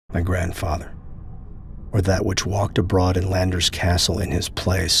My grandfather, or that which walked abroad in Lander's castle in his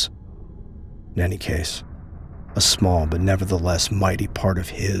place. In any case, a small but nevertheless mighty part of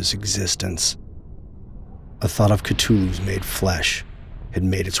his existence. A thought of Cthulhu's made flesh had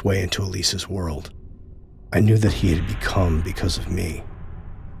made its way into Elisa's world. I knew that he had become because of me.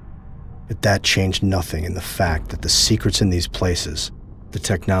 But that changed nothing in the fact that the secrets in these places, the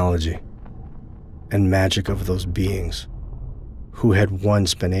technology, and magic of those beings, who had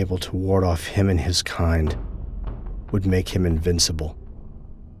once been able to ward off him and his kind, would make him invincible.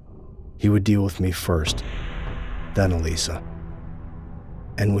 He would deal with me first, then Elisa,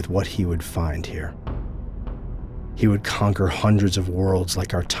 and with what he would find here. He would conquer hundreds of worlds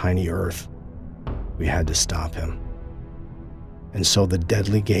like our tiny Earth. We had to stop him. And so the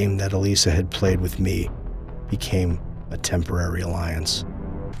deadly game that Elisa had played with me became a temporary alliance.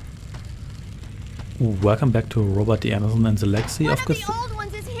 Welcome back to Robert D. Anderson and the Legacy of Cthulhu. One of the old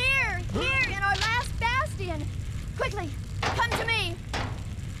ones is here! Here in our last bastion! Quickly, come to me!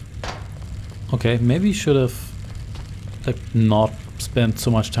 Okay, maybe you should have not spent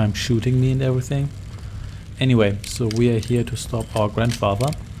so much time shooting me and everything. Anyway, so we are here to stop our grandfather,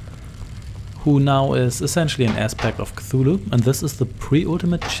 who now is essentially an aspect of Cthulhu, and this is the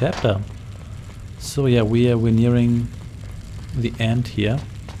pre-ultimate chapter. So yeah, we're nearing the end here.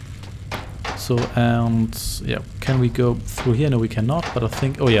 So, and yeah, can we go through here? No, we cannot, but I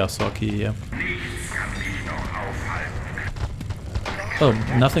think, oh yeah, Saki here. Oh,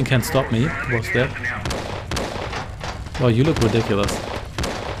 nothing can stop me, was that? Oh, you look ridiculous.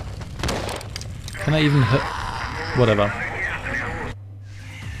 Can I even hurt? Whatever.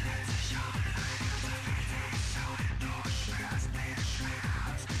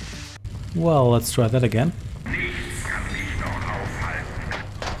 Well, let's try that again.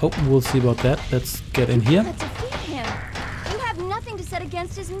 Oh, we'll see about that. Let's get in here. Let's defeat him. You have nothing to set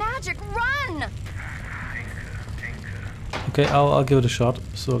against his magic. Run! Okay, I'll give it a shot.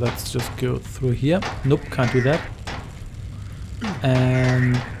 So let's just go through here. Nope, can't do that.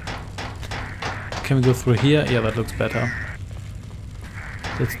 And can we go through here? Yeah, that looks better.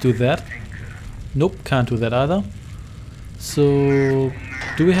 Let's do that. Nope, can't do that either. So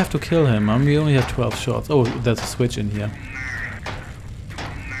do we have to kill him? I mean, we only have 12 shots. Oh, there's a switch in here.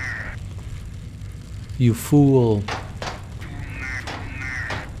 You fool.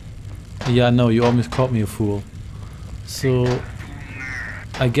 Yeah, no, you almost caught me a fool. So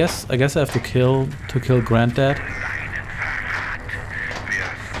I guess I have to kill Granddad.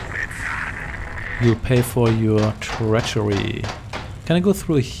 You'll pay for your treachery. Can I go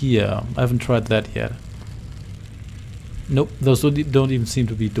through here? I haven't tried that yet. Nope, those don't even seem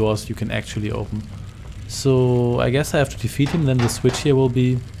to be doors you can actually open. So I guess I have to defeat him, then the switch here will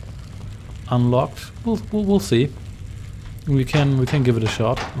be unlocked. We'll see. We can give it a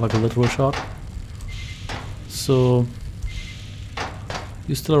shot, like a literal shot. So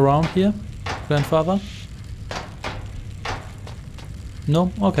you still around here, grandfather?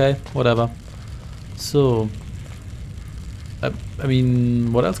 No? Okay, whatever. So I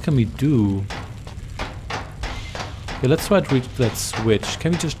mean, what else can we do? Okay, let's try to reach that switch.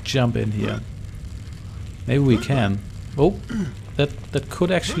 Can we just jump in here? Maybe we can. Oh, that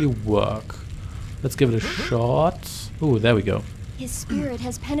could actually work. Let's give it a shot. Ooh, there we go. His spirit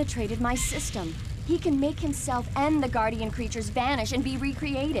has penetrated my system. He can make himself and the guardian creatures vanish and be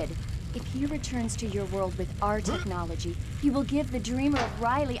recreated. If he returns to your world with our technology, he will give the dreamer of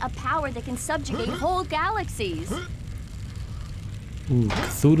Riley a power that can subjugate whole galaxies. Ooh,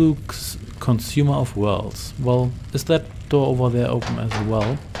 Cthulhu, consumer of worlds. Well, is that door over there open as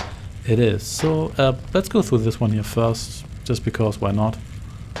well? It is. So let's go through this one here first, just because, why not?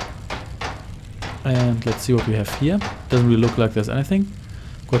 And let's see what we have here. Doesn't really look like there's anything.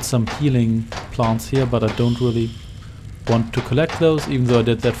 Got some healing plants here, but I don't really want to collect those, even though I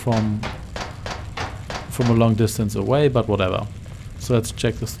did that from a long distance away, but whatever. So let's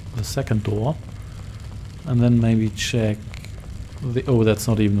check the second door. And then maybe check the... Oh, that's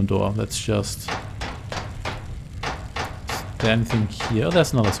not even a door. That's just... Is there anything here? Oh,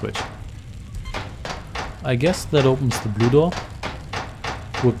 there's another switch. I guess that opens the blue door.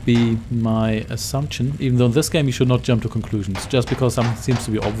 Would be my assumption. Even though in this game you should not jump to conclusions. Just because something seems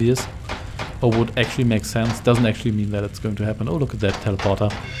to be obvious or would actually make sense doesn't actually mean that it's going to happen. Oh, look at that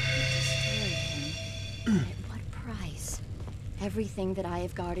teleporter. At what price? Everything that I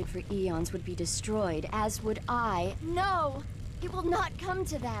have guarded for eons would be destroyed, as would I. No! It will not come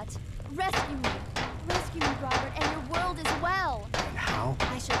to that. Rescue me. Rescue me, Robert, and your world as well. And how?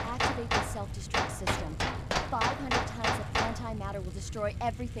 I shall activate the self-destruct system. 500 tons of antimatter will destroy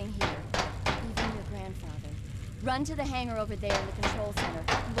everything here, even your grandfather. Run to the hangar over there in the control center.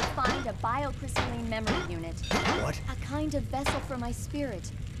 You will biocrystalline memory unit. What? A kind of vessel for my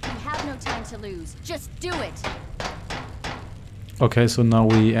spirit. We have no time to lose. Just do it. Okay, so now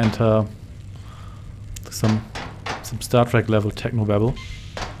we enter some Star Trek level technobabble.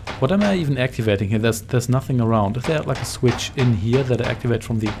 What am I even activating here? There's nothing around. Is there like a switch in here that I activate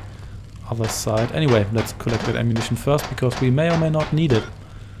from the other side? Anyway, let's collect that ammunition first because we may or may not need it.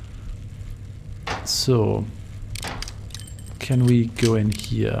 So, can we go in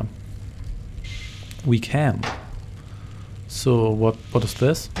here? We can. So what is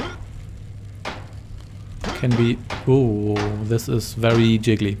this? Can we... Oh, this is very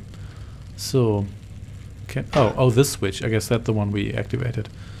jiggly. So, oh, this switch. I guess that's the one we activated.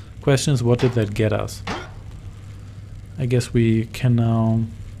 Question is, what did that get us? I guess we can now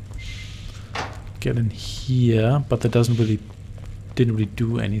get in here, but that didn't really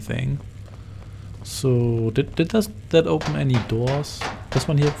do anything. So, did that open any doors? This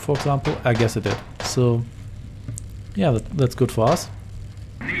one here, for example? I guess it did. So, yeah, that's good for us.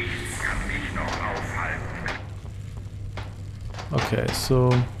 Okay, so...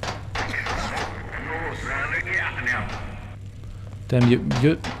 Damn,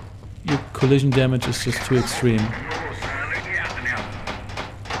 your collision damage is just too extreme.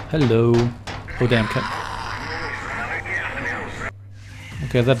 Hello. Oh damn,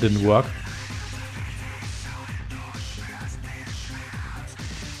 okay, that didn't work.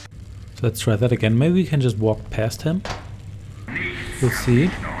 So let's try that again. Maybe we can just walk past him. We'll see.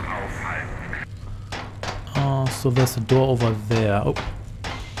 So there's a door over there. Oh.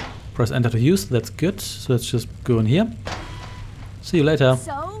 Press enter to use. That's good. So let's just go in here. See you later.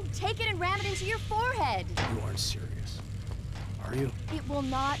 So, take it and ram it into your forehead. You aren't serious, are you? It will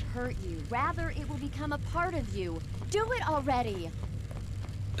not hurt you. Rather, it will become a part of you. Do it already.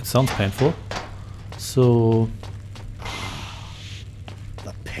 It sounds painful. So...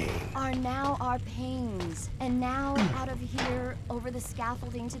 The pain. Are now our pains. And now, out of here, over the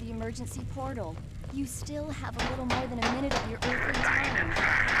scaffolding to the emergency portal. You still have a little more than a minute of your earthly time. And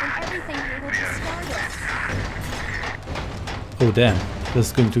everything here will be started. Oh damn, this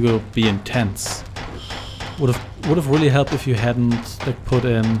is going to be intense. Would have really helped if you hadn't like put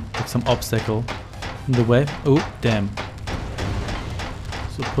in like some obstacle in the way. Oh damn.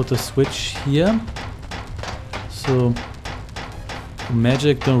 So put the switch here. So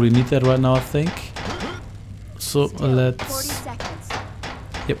magic, don't really need that right now, I think. So let's... 40 seconds.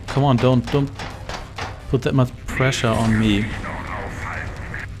 Yep, come on, don't put that much pressure on me.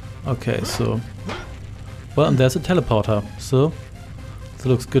 Okay, so... Well, and there's a teleporter, so that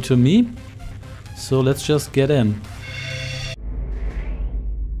looks good to me. So let's just get in.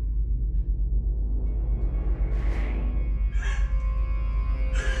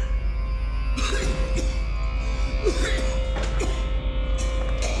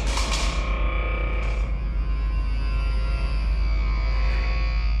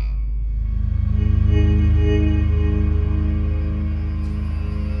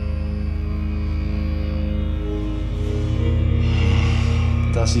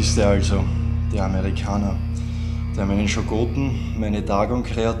 Das ist er also, der Amerikaner, der meinen Schoggothen, meine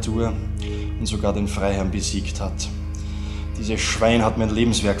Dagon-Kreatur und sogar den Freiherrn besiegt hat. Dieses Schwein hat mein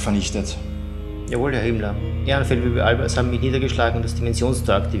Lebenswerk vernichtet. Jawohl, Herr Himmler. Ehrenfeld wie Albers haben mich niedergeschlagen und das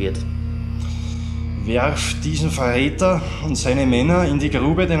Dimensionstor aktiviert. Werft diesen Verräter und seine Männer in die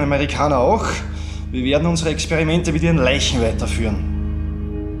Grube, den Amerikaner auch. Wir werden unsere Experimente mit ihren Leichen weiterführen.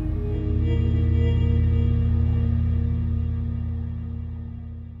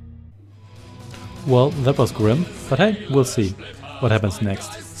 Well, that was grim, but hey, we'll see what happens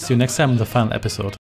next. See you next time in the final episode.